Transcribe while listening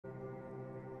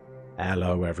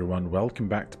Hello everyone, welcome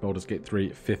back to Baldur's Gate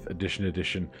 3 5th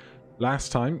edition.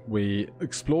 Last time we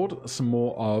explored some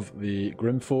more of the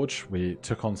Grimforge, we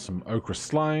took on some ochre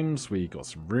slimes, we got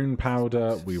some rune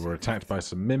powder, we were attacked by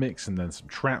some mimics and then some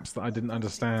traps that I didn't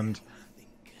understand.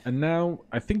 And now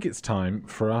I think it's time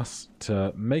for us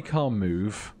to make our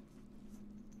move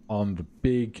on the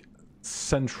big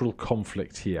central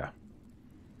conflict here,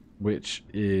 which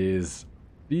is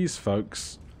these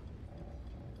folks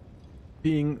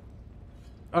being,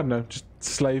 I don't know, just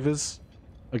slavers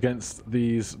against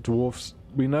these dwarfs.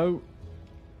 We know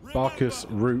Barkus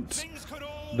Root,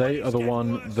 they are the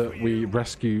one that we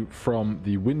rescue from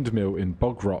the windmill in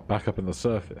Bogrot back up in the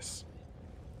surface.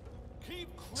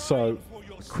 So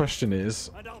the question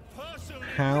is,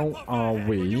 how are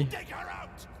we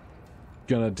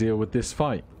gonna deal with this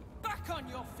fight?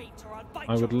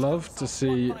 I would love to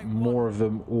see more of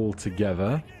them all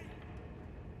together.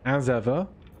 As ever,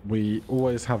 we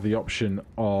always have the option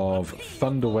of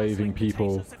thunder waving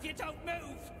people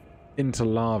into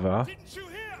lava,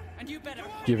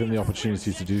 given the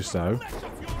opportunity to do so,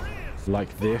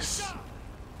 like this.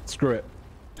 Screw it.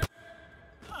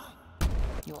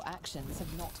 Your actions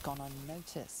have not gone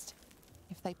unnoticed.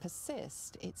 If they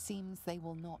persist, it seems they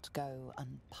will not go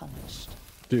unpunished.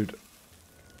 Dude,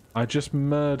 I just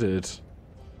murdered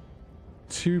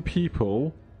 2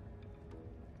 people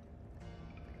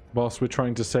whilst we're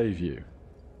trying to save you.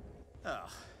 Ah,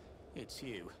 it's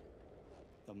you.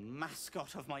 The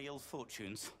mascot of my ill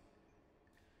fortunes.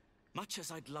 Much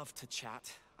as I'd love to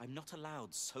chat, I'm not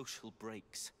allowed social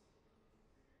breaks.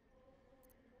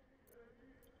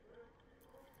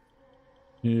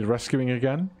 You need rescuing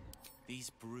again? These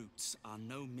brutes are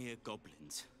no mere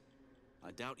goblins.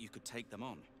 I doubt you could take them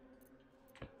on.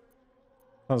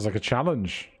 Sounds like a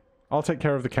challenge. I'll take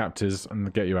care of the captives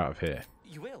and get you out of here.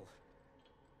 You will?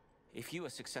 If you are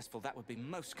successful, that would be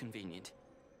most convenient.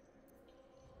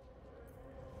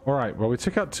 Alright, well we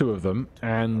took out 2 of them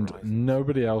and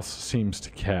nobody else seems to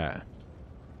care.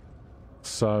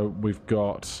 So we've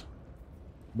got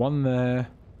one there,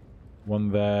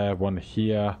 one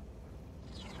here,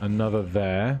 another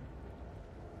there.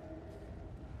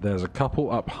 There's a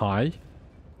couple up high.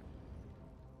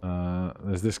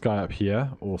 There's this guy up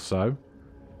here also.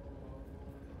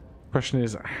 Question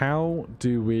is, how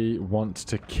do we want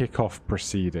to kick off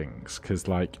proceedings? Because,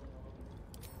 like,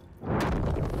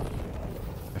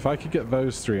 if I could get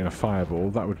those 3 in a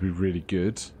fireball, that would be really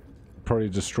good. Probably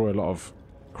destroy a lot of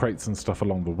crates and stuff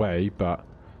along the way, but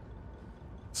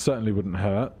certainly wouldn't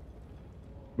hurt.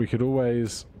 We could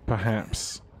always,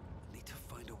 perhaps, need to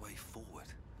find a way forward.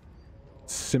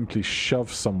 Simply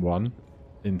shove someone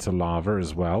into lava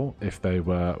as well, if they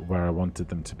were where I wanted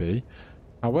them to be.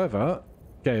 However,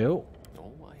 Gale,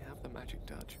 Oh, I have the magic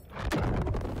touch.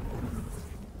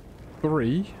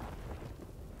 3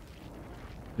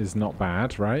 is not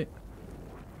bad, right?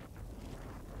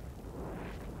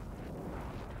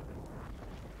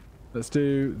 Let's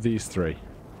do these 3,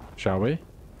 shall we?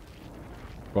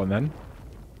 Go on then.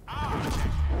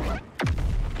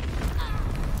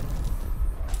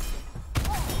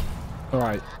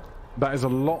 Alright, that is a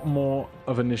lot more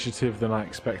of initiative than I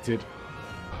expected.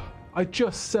 I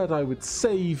just said I would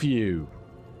save you.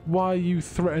 Why are you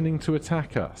threatening to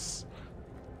attack us?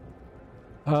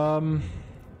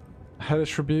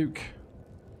 Hellish Rebuke?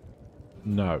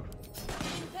 No.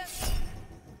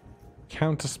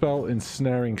 Counterspell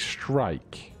Ensnaring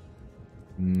Strike?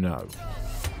 No.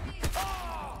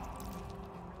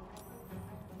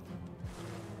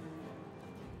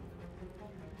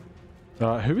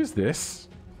 Who is this?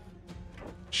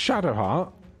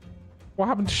 Shadowheart? What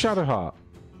happened to Shadowheart?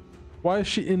 Why is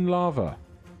she in lava?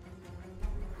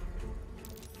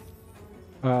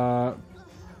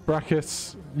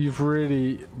 Brackets, you've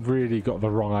really got the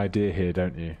wrong idea here,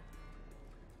 don't you?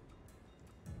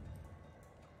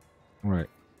 Right.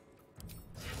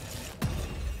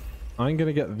 I'm going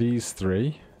to get these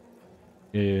 3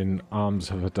 in Arms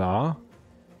of Hadar.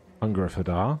 Hunger of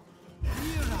Hadar.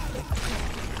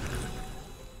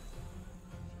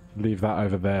 Leave that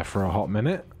over there for a hot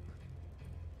minute.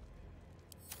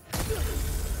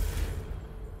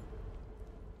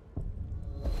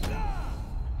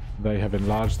 They have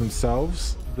enlarged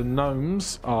themselves. The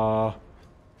gnomes are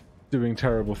doing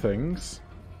terrible things.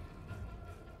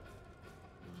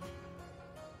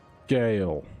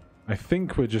 Gale. I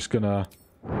think we're just gonna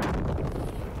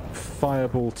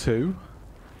fireball 2.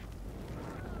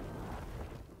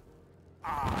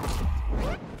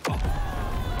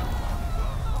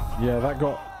 Yeah, that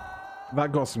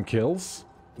got some kills.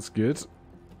 That's good.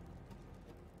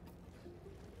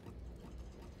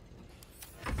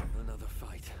 Another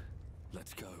fight.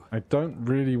 Let's go. I don't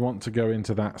really want to go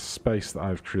into that space that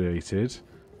I've created.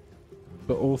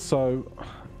 But also,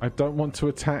 I don't want to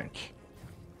attack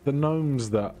the gnomes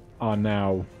that are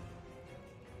now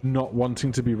not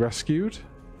wanting to be rescued.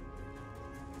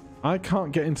 I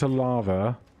can't get into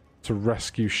lava to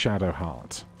rescue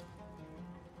Shadowheart.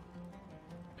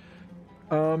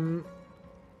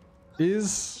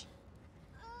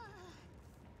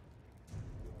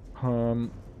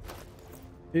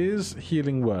 Is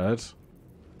Healing Word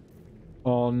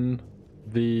on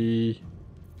the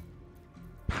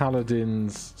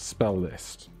Paladin's spell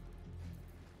list?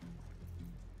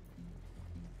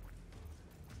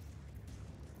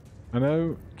 I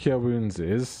know Cure Wounds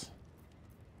is.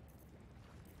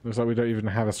 Looks like we don't even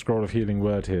have a scroll of Healing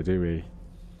Word here, do we?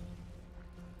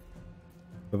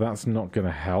 But that's not going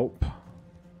to help.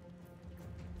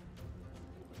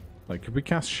 Like, could we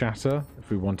cast Shatter if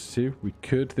we wanted to? We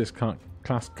could. This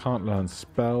class can't learn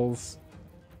spells.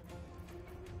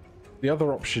 The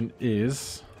other option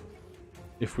is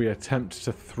if we attempt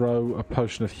to throw a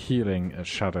potion of healing at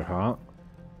Shadowheart.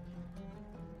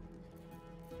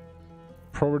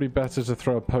 Probably better to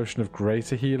throw a potion of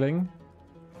greater healing.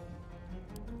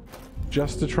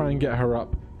 Just to try and get her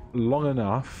up long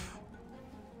enough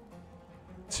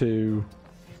to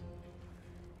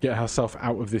get herself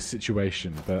out of this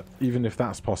situation. But even if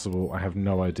that's possible, I have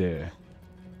no idea.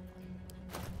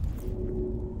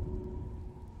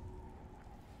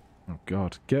 Oh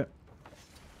god, get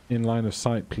in line of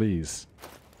sight, please.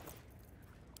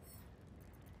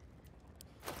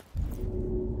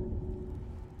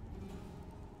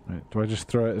 Right, do I just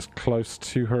throw it as close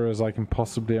to her as I can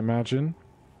possibly imagine?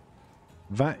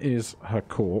 That is her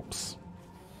corpse.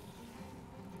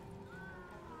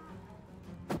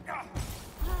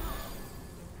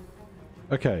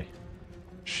 Okay.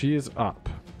 She is up.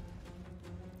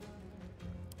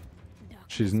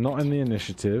 She's not in the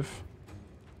initiative.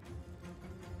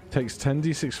 Takes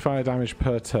 10d6 fire damage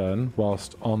per turn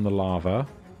whilst on the lava.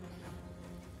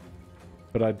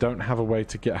 But I don't have a way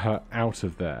to get her out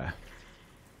of there.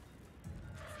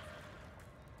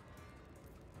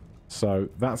 So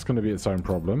that's going to be its own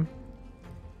problem.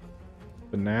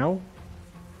 But now,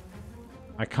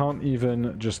 I can't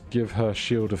even just give her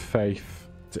Shield of Faith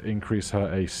to increase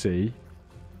her AC.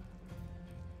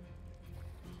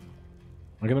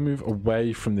 I'm going to move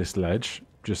away from this ledge,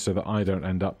 just so that I don't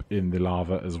end up in the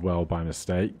lava as well by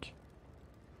mistake.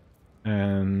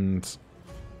 And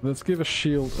let's give a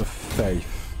Shield of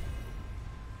Faith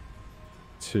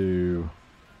to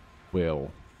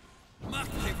Will.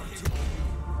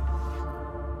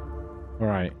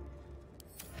 Alright.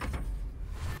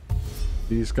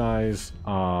 These guys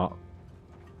are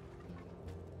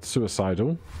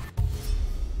suicidal.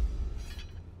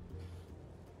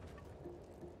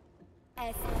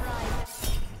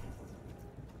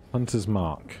 Hunter's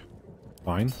Mark.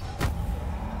 Fine.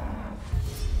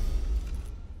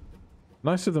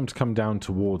 Nice of them to come down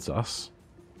towards us.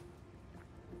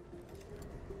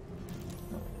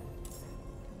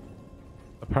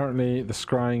 Apparently the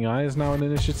Scrying Eye is now an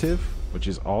initiative, which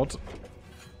is odd.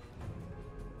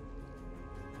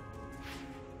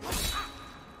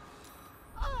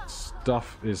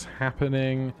 Stuff is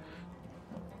happening.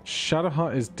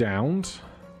 Shadowheart is downed.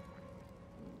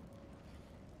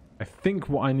 I think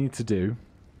what I need to do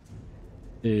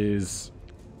is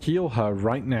heal her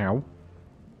right now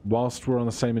whilst we're on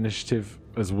the same initiative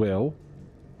as Will.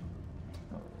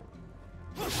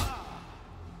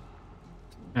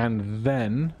 And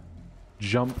then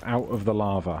jump out of the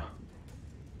lava.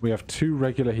 We have 2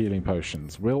 regular healing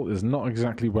potions. Will is not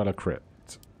exactly well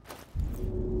equipped.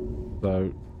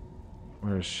 So,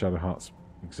 where is Shadowheart's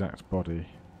exact body?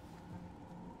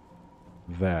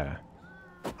 There.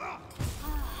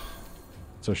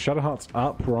 So Shadowheart's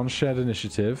up. We're on shared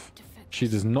initiative. She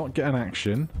does not get an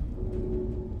action.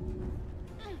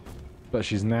 But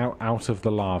she's now out of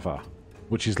the lava.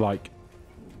 Which is like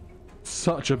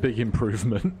such a big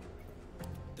improvement.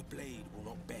 The blade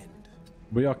will not bend.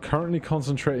 We are currently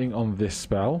concentrating on this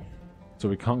spell. So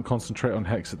we can't concentrate on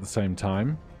Hex at the same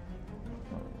time.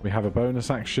 We have a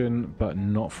bonus action, but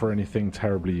not for anything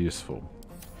terribly useful.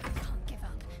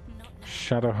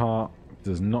 Shadowheart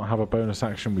does not have a bonus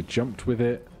action. We jumped with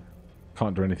it.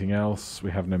 Can't do anything else.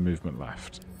 We have no movement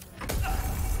left.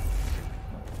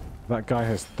 That guy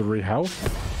has 3 health.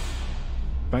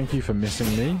 Thank you for missing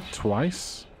me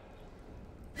twice.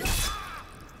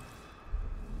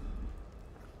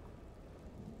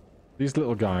 These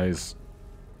little guys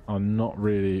are not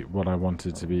really what I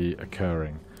wanted to be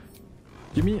occurring.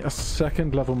 Give me a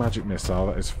 2nd level magic missile.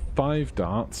 That is 5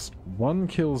 darts. 1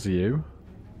 kills you.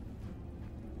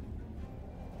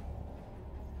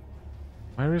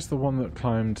 Where is the one that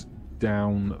climbed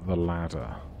down the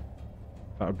ladder?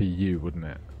 That would be you, wouldn't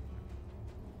it?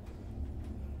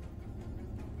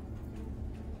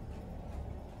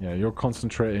 Yeah, you're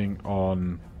concentrating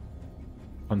on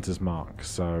Hunter's Mark,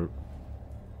 so...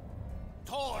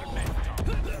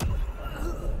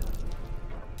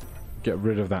 Get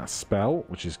rid of that spell,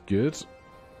 which is good.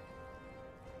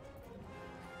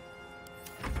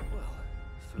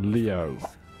 Leo.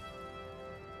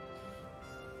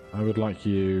 I would like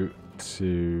you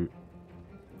to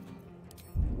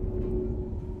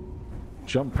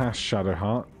jump past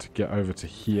Shadowheart to get over to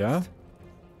here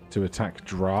to attack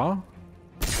Dra.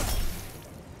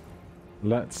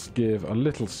 Let's give a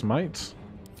little smite.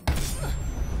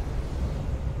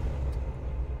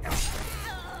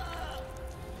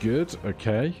 Good,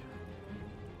 okay.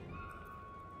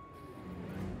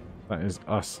 That is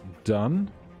us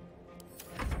done.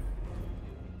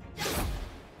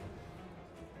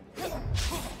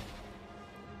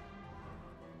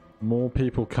 More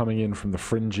people coming in from the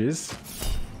fringes.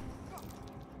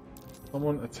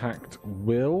 Someone attacked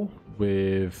Will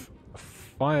with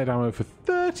fired ammo for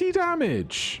 30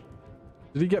 damage.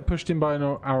 Did he get pushed in by an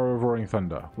arrow of roaring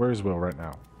thunder? Where is Will right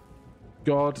now?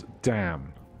 God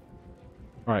damn.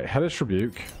 Alright, Hellish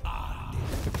Rebuke.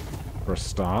 For a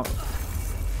start.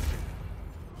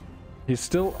 He's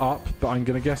still up, but I'm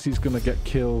going to guess he's going to get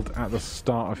killed at the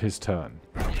start of his turn.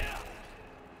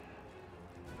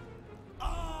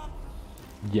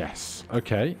 Yes,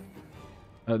 okay.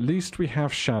 At least we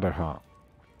have Shadowheart.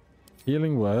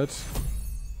 Healing Word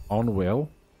on Will.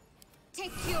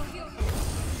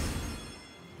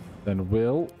 Then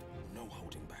Will No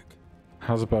holding back.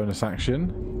 has a bonus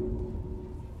action.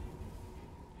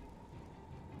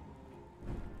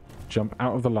 Jump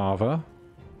out of the lava.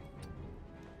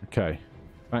 Okay,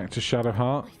 back to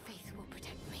Shadowheart.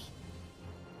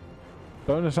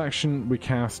 Bonus action, we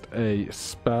cast a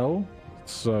spell.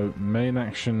 So main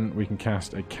action, we can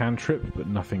cast a cantrip, but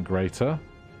nothing greater.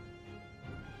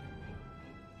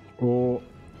 Or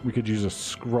we could use a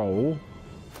scroll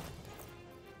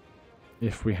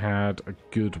if we had a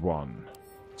good one.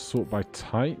 Sort by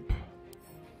type.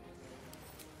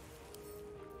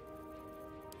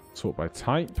 Sort by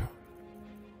type.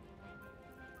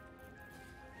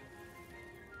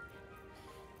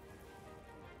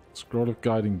 Scroll of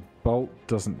Guiding Bolt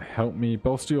doesn't help me.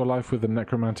 Bolster your life with a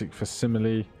Necromantic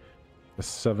Facsimile for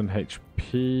 7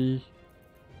 HP.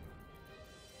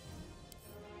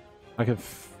 I can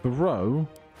throw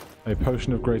a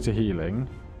Potion of Greater Healing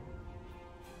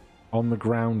on the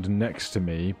ground next to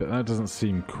me, but that doesn't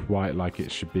seem quite like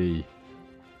it should be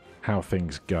how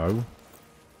things go.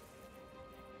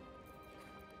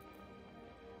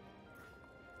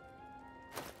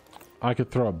 I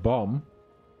could throw a bomb,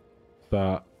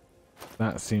 but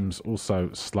that seems also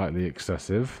slightly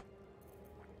excessive.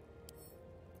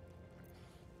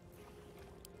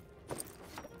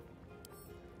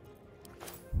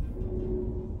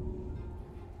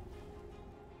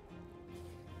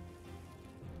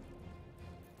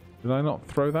 Did I not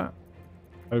throw that?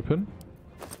 Open.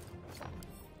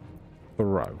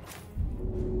 Throw.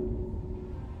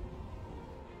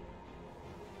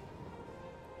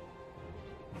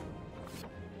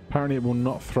 Apparently it will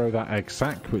not throw that egg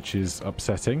sack, which is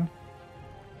upsetting.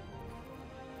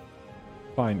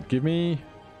 Fine, give me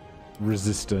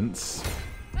resistance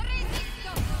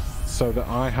so that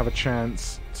I have a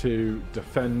chance to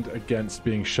defend against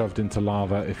being shoved into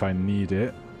lava if I need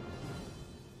it.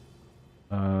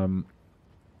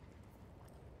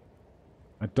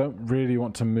 I don't really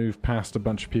want to move past a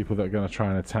bunch of people that are going to try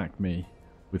and attack me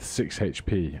with 6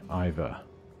 HP either.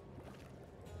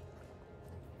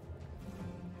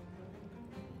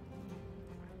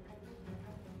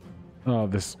 Oh,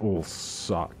 this all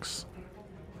sucks.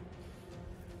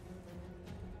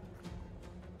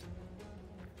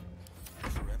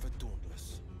 Forever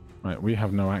dauntless. Right, we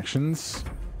have no actions.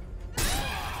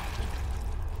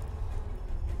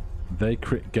 They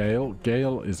crit Gale.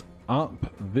 Gale is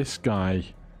up. This guy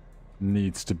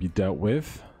needs to be dealt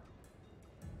with.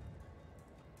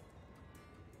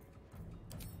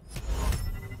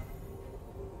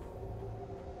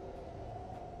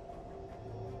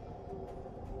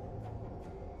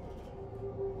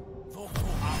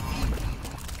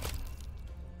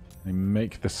 They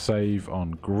make the save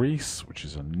on Grease, which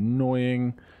is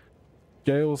annoying.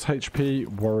 Gale's HP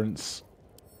warrants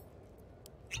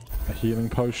a healing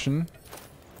potion.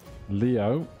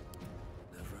 Leo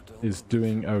is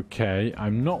doing okay.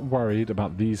 I'm not worried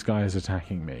about these guys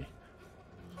attacking me.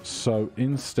 So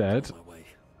instead,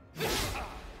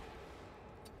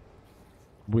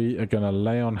 we are going to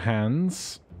lay on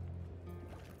hands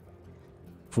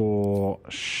For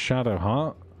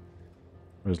Shadowheart.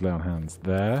 Where's Lay on Hands?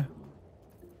 There.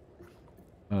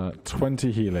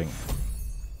 20 healing.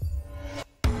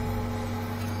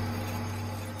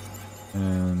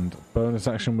 And bonus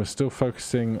action, we're still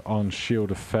focusing on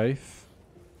Shield of Faith.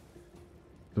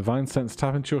 Divine Sense,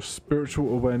 tap into your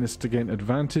spiritual awareness to gain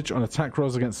advantage on attack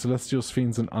rolls against Celestials,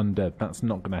 Fiends, and Undead. That's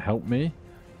not going to help me.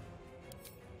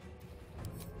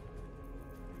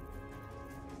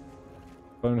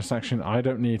 Bonus action, I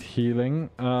don't need healing.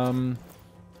 You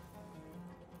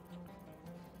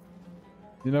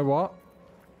know what?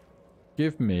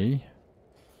 Give me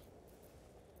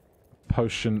a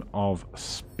potion of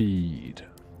speed.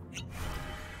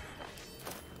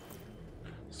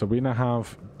 So we now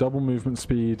have double movement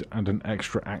speed and an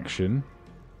extra action.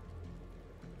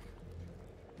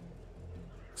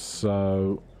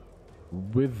 So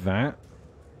with that,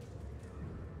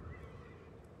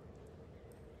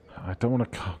 I don't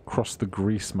want to cross the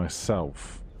grease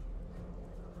myself.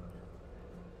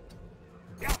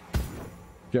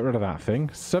 Get rid of that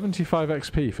thing. 75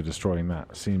 XP for destroying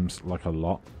that. Seems like a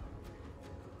lot.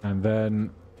 And then...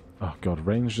 oh god,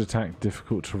 ranged attack,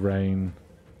 difficult terrain.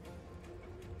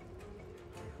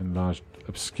 Enlarged...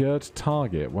 obscured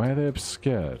target. Why are they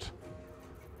obscured?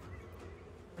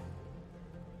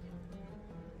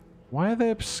 Why are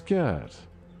they obscured?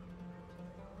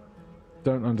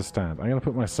 Don't understand. I'm going to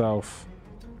put myself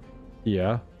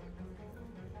here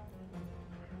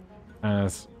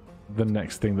as the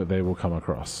next thing that they will come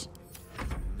across.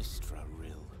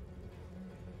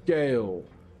 Gale.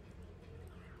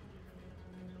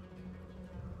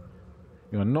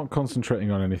 You are not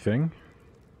concentrating on anything.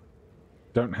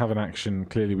 Don't have an action.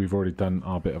 Clearly we've already done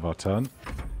our bit of our turn.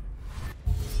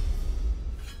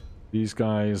 These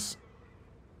guys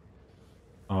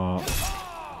are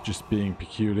just being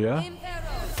peculiar.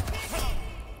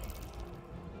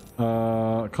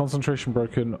 Concentration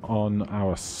broken on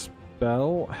our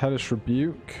spell. Hellish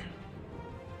Rebuke.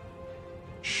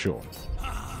 Sure.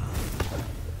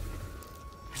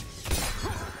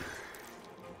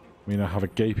 We now have a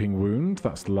gaping wound.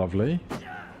 That's lovely.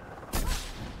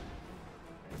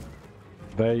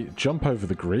 They jump over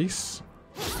the grease.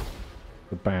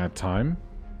 The bad time.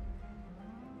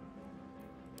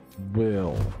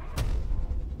 Will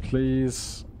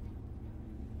please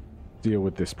deal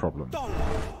with this problem.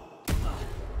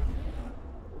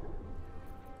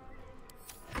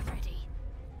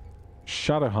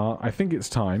 Shadowheart, I think it's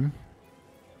time.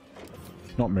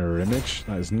 Not Mirror Image.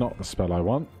 That is not the spell I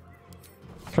want.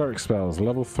 Cleric spells,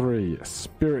 level 3.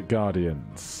 Spirit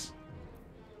Guardians.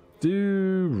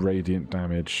 Do radiant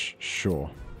damage.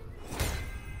 Sure.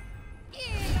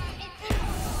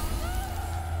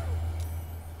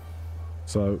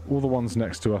 So, all the ones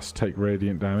next to us take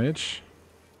radiant damage.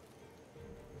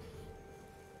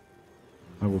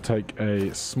 I will take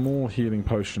a small healing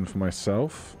potion for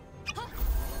myself.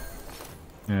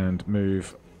 And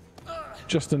move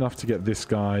just enough to get this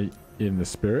guy in the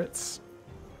spirits.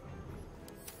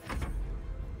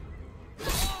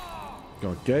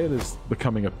 God, Gale is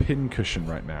becoming a pincushion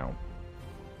right now.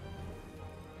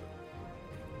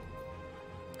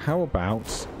 How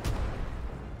about...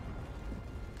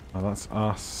 oh, that's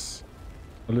us.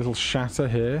 A little shatter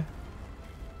here.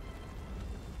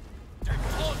 No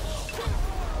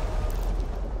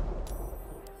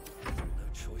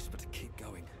choice but to keep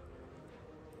going.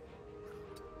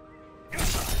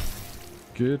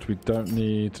 Good, we don't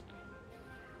need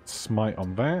smite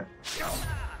on that.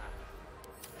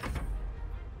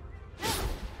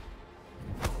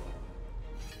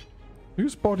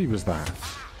 Whose body was that?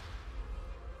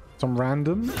 Some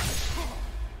random,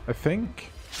 I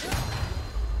think.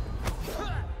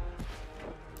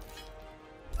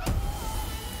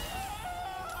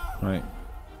 Right.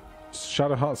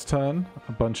 Shadowheart's turn.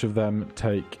 A bunch of them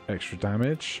take extra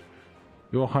damage.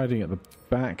 You're hiding at the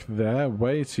back there,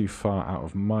 way too far out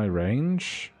of my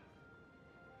range.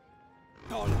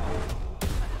 Need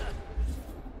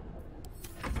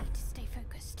to stay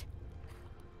focused.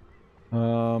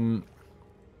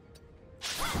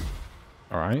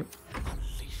 Alright.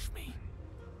 Unleash me.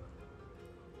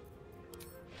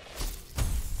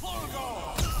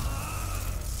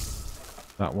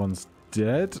 That one's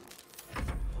dead.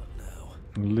 What now?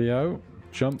 Leo,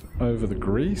 jump over the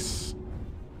grease.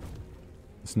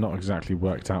 It's not exactly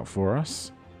worked out for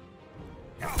us.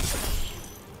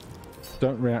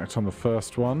 Don't react on the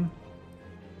first one.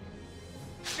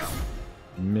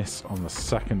 Miss on the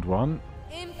second one.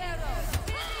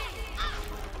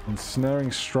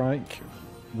 Ensnaring Strike.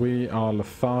 We are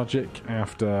lethargic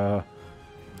after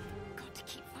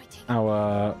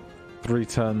our 3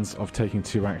 turns of taking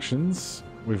 2 actions.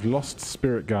 We've lost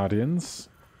Spirit Guardians.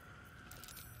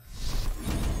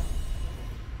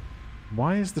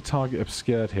 Why is the target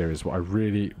obscured here is what I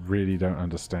really, really don't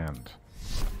understand.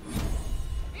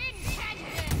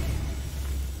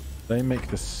 They make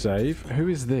the save. Who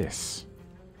is this?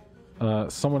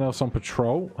 Someone else on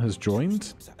patrol has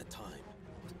joined.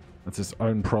 That's his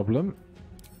own problem.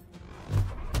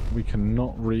 We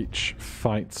cannot reach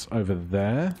fights over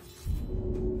there.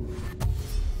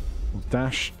 We'll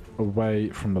dash away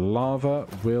from the lava.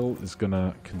 Will is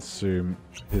gonna consume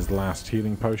his last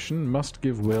healing potion. Must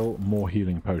give Will more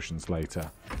healing potions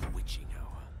later.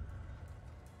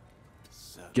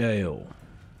 Gale.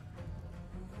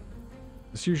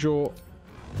 Let's use your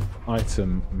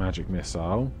item magic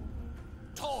missile.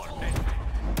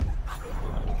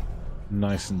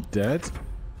 Nice and dead.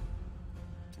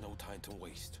 No time to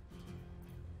waste.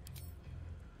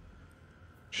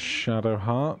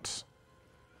 Shadowheart.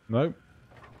 Nope.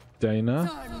 Dana.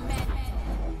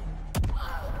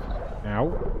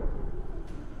 Ow.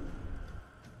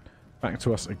 Back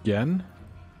to us again.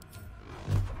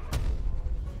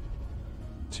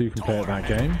 2 can play at that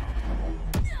game.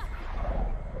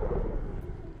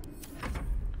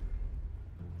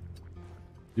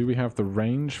 Do we have the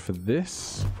range for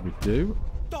this? We do.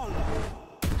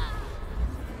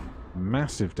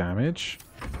 Massive damage.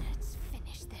 Let's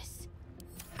finish this.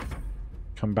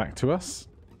 Come back to us.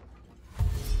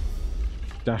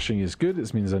 Dashing is good.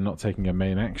 This means they're not taking a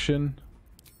main action.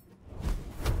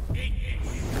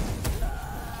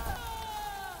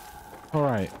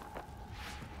 Alright.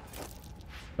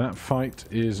 That fight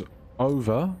is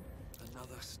over.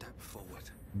 Another step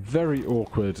forward. Very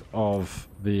awkward of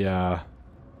the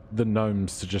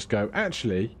gnomes to just go,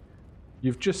 actually,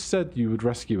 you've just said you would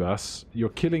rescue us. You're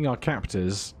killing our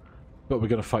captors, but we're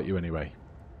going to fight you anyway.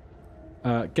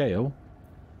 Gale,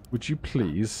 would you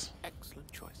please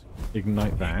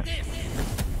ignite that?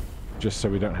 Just so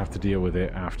we don't have to deal with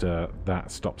it after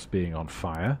that stops being on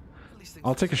fire.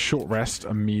 I'll take a short rest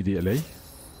immediately.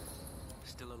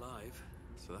 Still alive,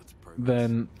 so that's progress.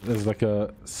 Then there's like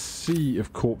a sea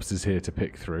of corpses here to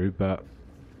pick through, but...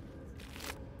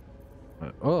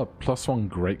 oh, +1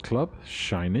 Great Club.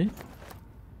 Shiny.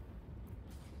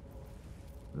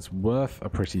 It's worth a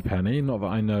pretty penny. Not that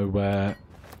I know where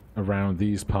around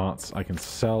these parts I can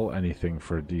sell anything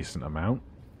for a decent amount.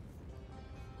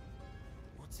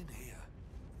 What's in here?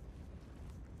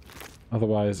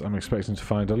 Otherwise, I'm expecting to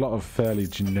find a lot of fairly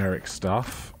generic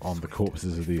stuff on the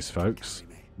corpses of these folks.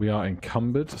 We are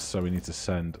encumbered, so we need to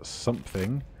send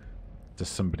something to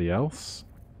somebody else.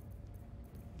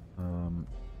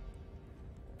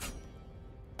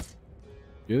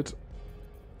 Good.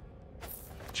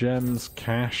 Gems,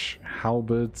 cash,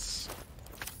 halberds.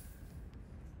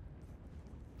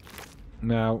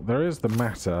 Now, there is the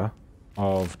matter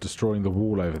of destroying the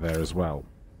wall over there as well.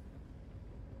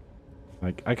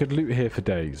 Like, I could loot here for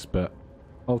days, but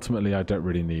ultimately I don't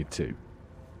really need to.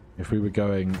 If we were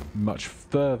going much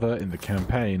further in the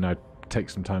campaign, I'd take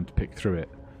some time to pick through it.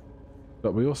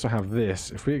 But we also have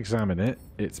this. If we examine it,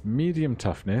 it's medium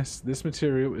toughness. This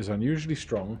material is unusually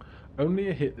strong. Only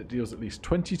a hit that deals at least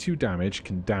 22 damage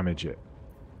can damage it.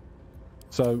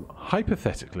 So,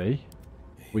 hypothetically,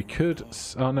 we could...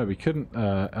 oh no, we couldn't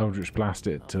Eldritch Blast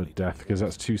it to death because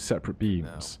that's 2 separate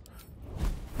beams.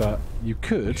 But you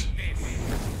could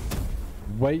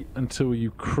wait until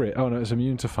you crit... oh no, it's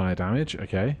immune to fire damage.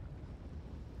 Okay.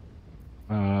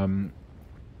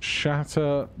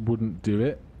 Shatter wouldn't do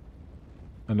it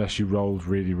unless you rolled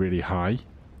really, really high.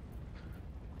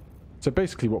 So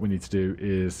basically what we need to do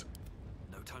is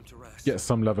get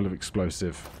some level of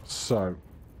explosive. So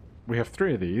we have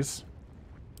 3 of these.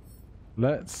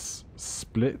 Let's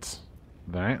split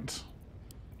that.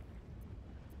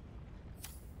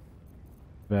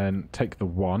 Then take the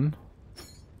 1.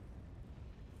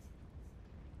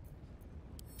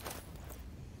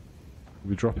 Did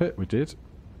we drop it? We did.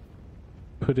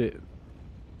 Put it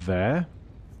there.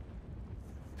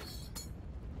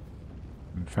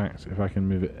 In fact, if I can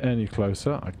move it any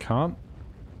closer, I can't.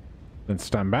 Then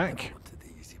stand back.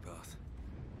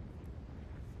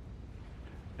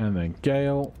 And then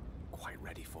Gale. Quite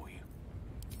ready for you.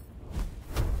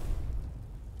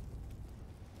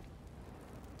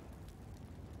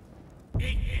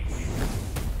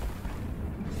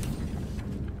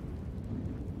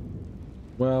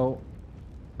 Well,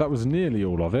 that was nearly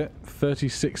all of it.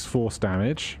 36 force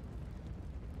damage.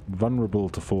 Vulnerable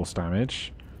to force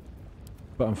damage.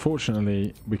 But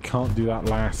unfortunately, we can't do that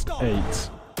last 8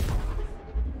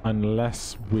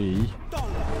 unless we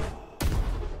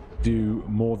do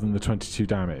more than the 22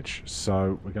 damage.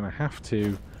 So we're going to have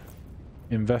to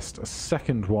invest a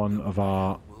second one of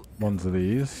our ones of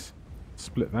these.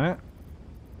 Split that.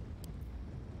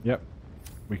 Yep.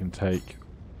 We can take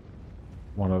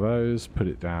one of those, put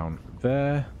it down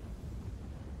there.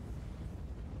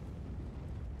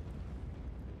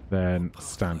 Then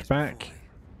stand back.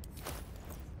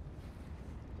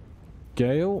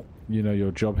 Gale, you know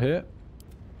your job here.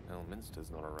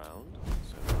 Elminster's not around,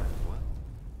 so might as well.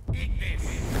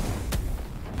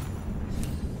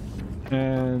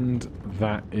 And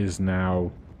that is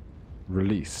now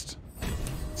released.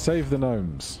 Save the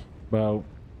gnomes. Well,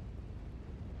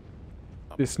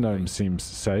 this gnome seems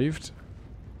saved.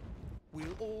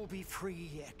 We'll all be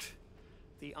free yet.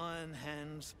 The Iron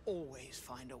Hands always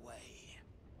find a way.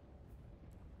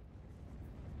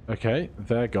 Okay,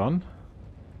 they're gone.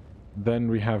 Then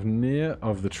we have Nier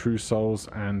of the True Souls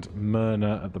and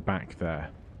Myrna at the back there.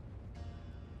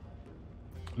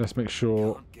 Let's make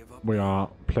sure we are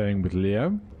playing with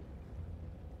Leo.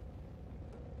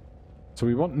 So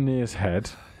we want Nier's head.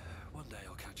 One day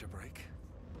I'll catch a break.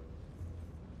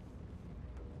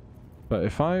 But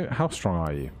if I... How strong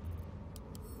are you?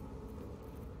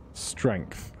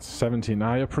 Strength. 17.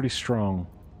 Now you're pretty strong.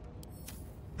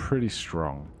 Pretty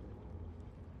strong.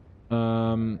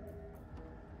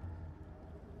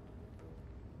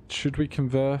 Should we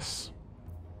converse?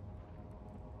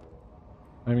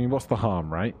 I mean, what's the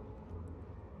harm, right?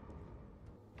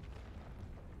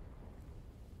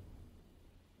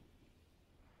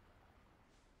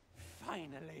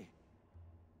 Finally.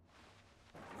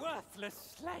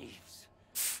 Worthless slaves.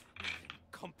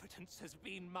 Incompetence has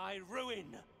been my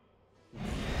ruin.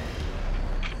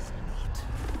 It's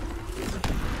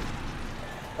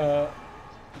not.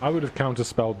 I would have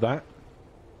counterspelled that.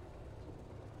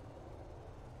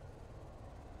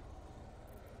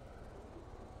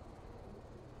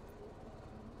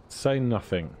 Say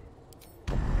nothing.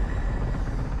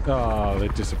 Oh, they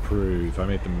disapprove. I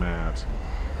made them mad.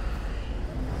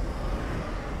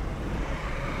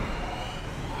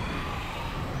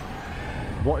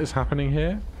 What is happening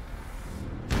here?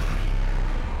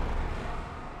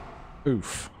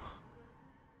 Oof.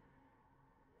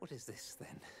 What is this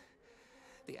then?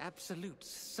 The absolute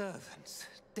servants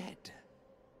dead.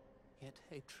 Yet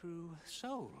a true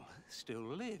soul still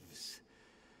lives.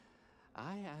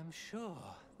 I am sure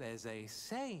there's a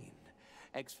sane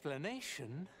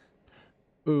explanation.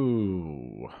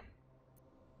 Ooh.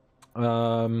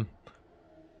 The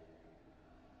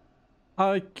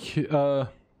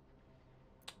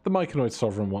Myconid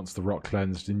Sovereign wants the rock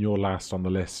cleansed, and you're last on the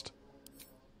list.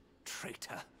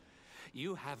 Traitor,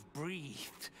 you have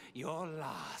breathed your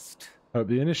last. Hope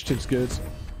the initiative's good.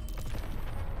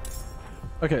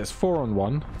 Okay, it's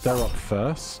 4-on-1. They're up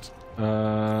first.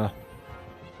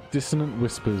 Dissonant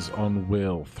Whispers on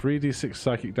Will. 3d6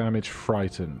 psychic damage,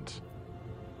 frightened.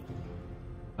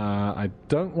 I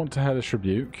don't want to Hellish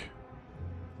Rebuke.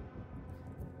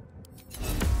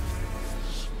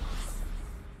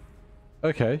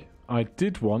 Okay, I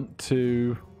did want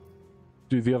to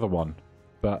do the other one,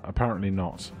 but apparently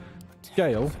not.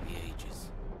 Gale,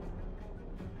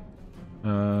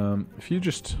 if you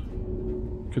just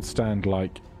could stand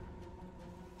like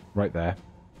right there,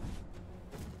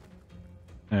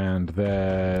 and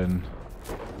then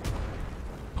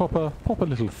pop a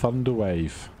little thunder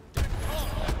wave.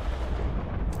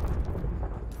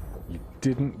 You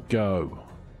didn't go.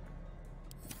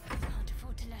 Can't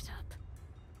afford to let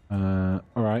up.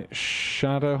 Alright,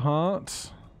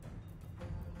 Shadowheart.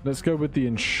 Let's go with the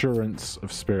insurance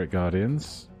of Spirit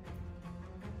Guardians.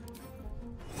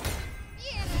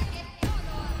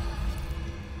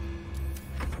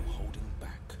 Holding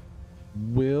back.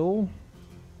 Will.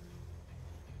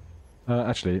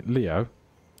 Actually, Leo.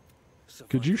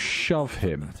 Could you shove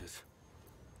him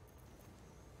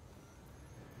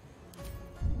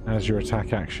as your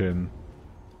attack action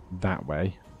that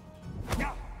way?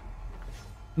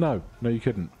 No, you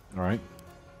couldn't. Alright.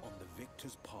 On the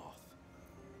victor's path.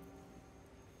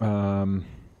 I'll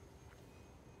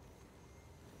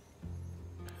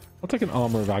take an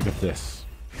Armor of Agathis.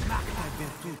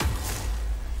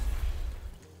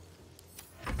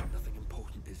 Nothing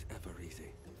important is ever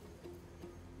easy.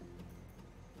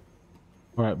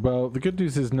 Alright, well, the good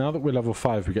news is now that we're level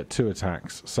 5, we get 2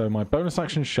 attacks. So my bonus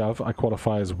action shove, I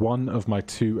qualify as one of my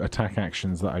 2 attack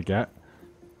actions that I get.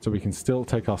 So we can still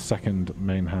take our second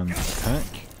main hand attack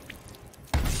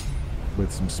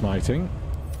with some smiting.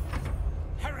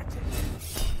 Heretic!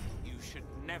 You should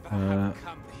never have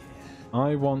come here.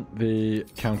 I want the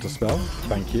counterspell.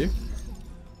 Thank you.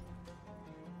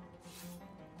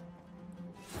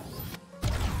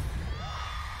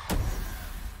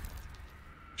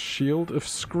 Shield of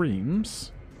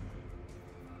Screams.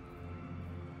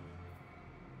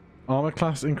 Armor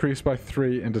class increased by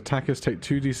 3 and attackers take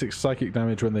 2d6 psychic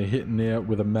damage when they hit near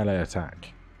with a melee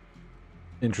attack.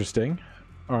 Interesting.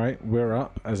 Alright, we're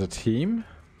up as a team.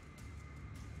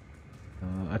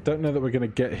 I don't know that we're going to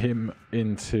get him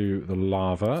into the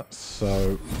lava,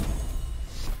 so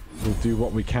we'll do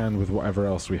what we can with whatever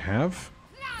else we have.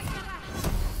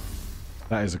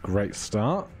 That is a great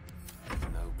start.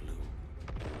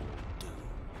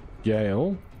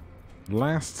 Gale.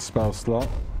 Last spell slot.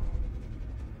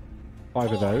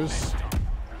 5 of those.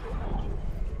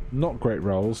 Not great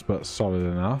rolls, but solid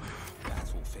enough.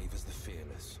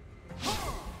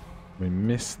 We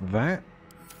missed that.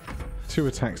 2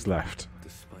 attacks left.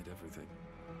 Despite everything.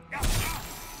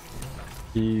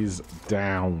 He's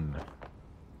down.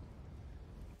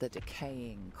 The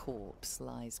decaying corpse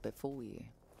lies before you.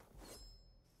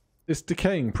 It's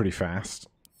decaying pretty fast.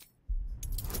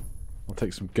 I'll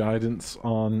take some guidance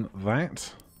on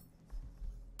that.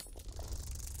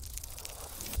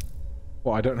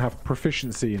 Well, I don't have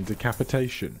proficiency in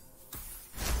decapitation.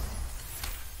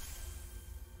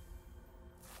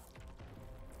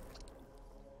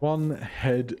 One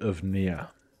head of Nia.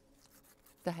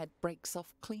 The head breaks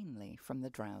off cleanly from the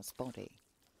drow's body.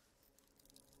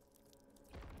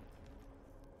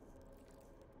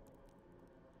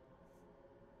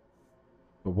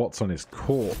 But what's on his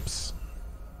corpse?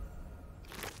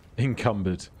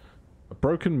 Encumbered. A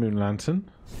broken moon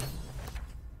lantern.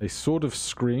 A sword of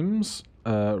screams.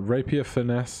 Rapier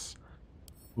finesse.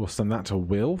 We'll send that to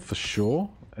Will for sure.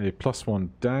 A +1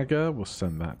 dagger. We'll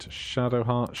send that to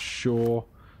Shadowheart. Sure.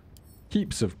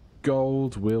 Heaps of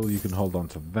gold. Will, you can hold on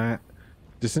to that.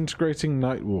 Disintegrating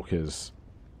Nightwalkers.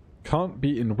 Can't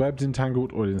be enwebbed,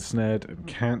 entangled, or ensnared, and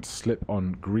can't slip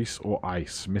on grease or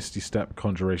ice. Misty Step,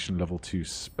 Conjuration level 2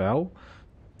 spell.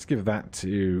 Let's give that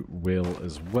to Will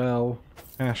as well.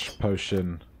 Ash,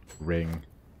 potion, ring.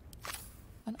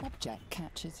 An object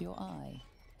catches your eye.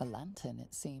 A lantern,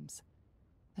 it seems,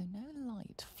 though no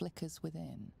light flickers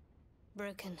within.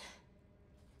 Broken.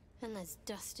 And there's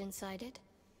dust inside it.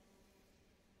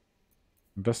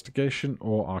 Investigation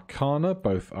or Arcana,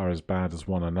 both are as bad as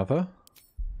one another.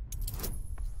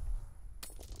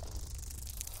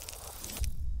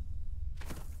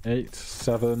 Eight,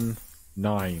 7,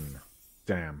 9.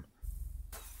 Damn.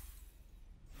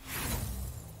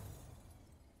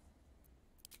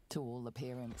 To all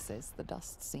appearances, the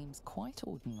dust seems quite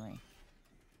ordinary.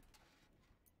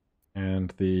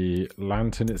 And the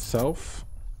lantern itself.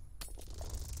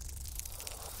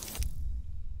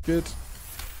 Good.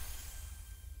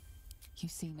 You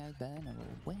see no burner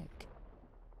or wick.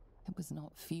 It was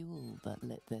not fuel that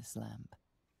lit this lamp,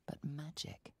 but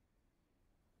magic.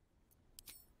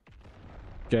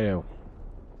 Gale.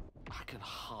 I can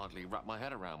hardly wrap my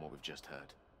head around what we've just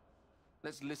heard.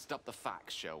 Let's list up the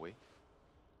facts, shall we?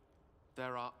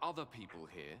 There are other people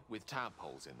here with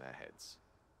tadpoles in their heads.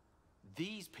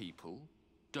 These people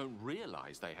don't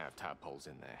realize they have tadpoles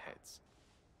in their heads.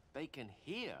 They can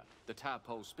hear the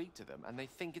tadpoles speak to them, and they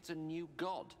think it's a new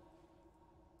god.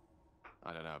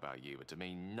 I don't know about you, but to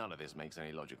me, none of this makes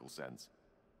any logical sense.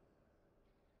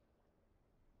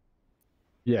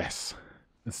 Yes.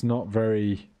 It's not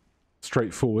very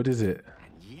straightforward, is it?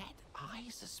 And yet, I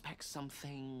suspect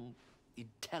something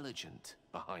intelligent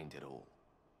behind it all.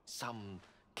 Some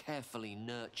carefully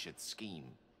nurtured scheme.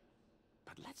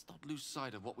 But let's not lose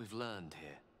sight of what we've learned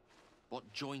here.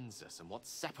 What joins us and what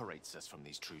separates us from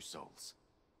these true souls.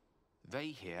 They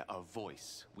hear a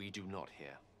voice we do not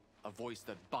hear. A voice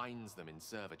that binds them in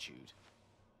servitude.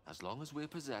 As long as we're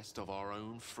possessed of our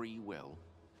own free will,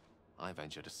 I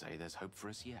venture to say there's hope for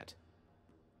us yet.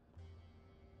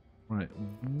 Right,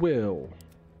 Will.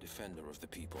 Defender of the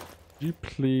people. Could you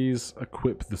please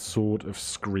equip the Sword of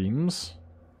Screams?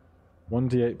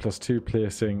 1d8 plus 2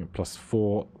 piercing plus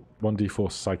 4,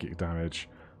 1d4 psychic damage.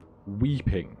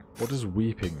 Weeping. What does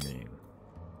weeping mean?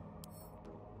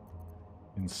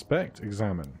 Inspect,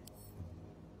 examine.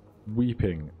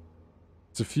 Weeping.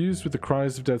 Suffused with the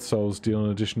cries of dead souls, deal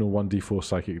an additional 1d4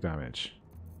 psychic damage.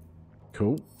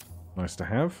 Cool. Nice to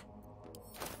have.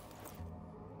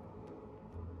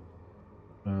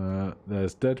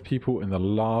 There's dead people in the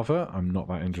lava. I'm not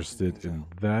that interested in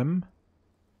them.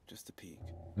 Just a peek.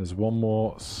 There's one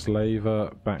more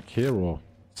slaver back here, or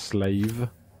slave,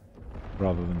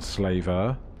 rather than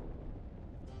slaver.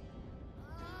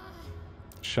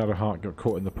 Shadowheart got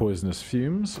caught in the poisonous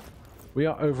fumes. We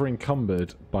are over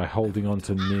encumbered by holding on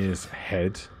to Nir's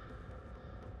head.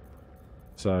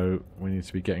 So we need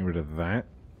to be getting rid of that.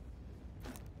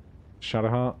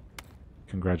 Shadowheart,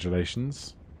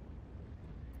 congratulations.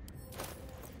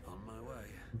 On my way.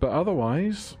 But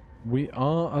otherwise, we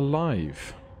are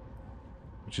alive.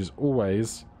 Which is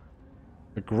always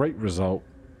a great result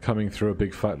coming through a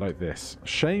big fight like this.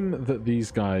 Shame that these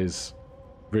guys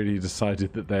really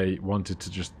decided that they wanted to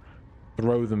just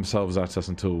throw themselves at us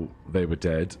until they were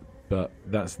dead, but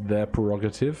that's their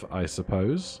prerogative, I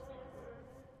suppose.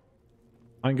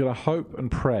 I'm going to hope and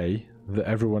pray that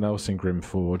everyone else in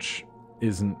Grimforge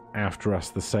isn't after us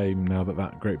the same now that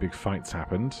that great big fight's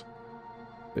happened.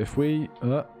 If we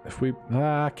walk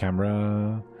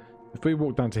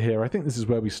down to here, I think this is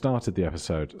where we started the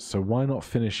episode, so why not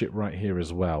finish it right here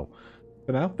as well?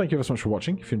 For now, thank you very much for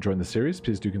watching. If you're enjoying the series,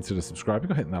 please do consider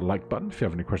subscribing or hitting that like button. If you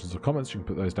have any questions or comments, you can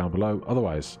put those down below.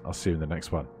 Otherwise, I'll see you in the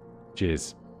next one.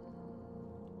 Cheers.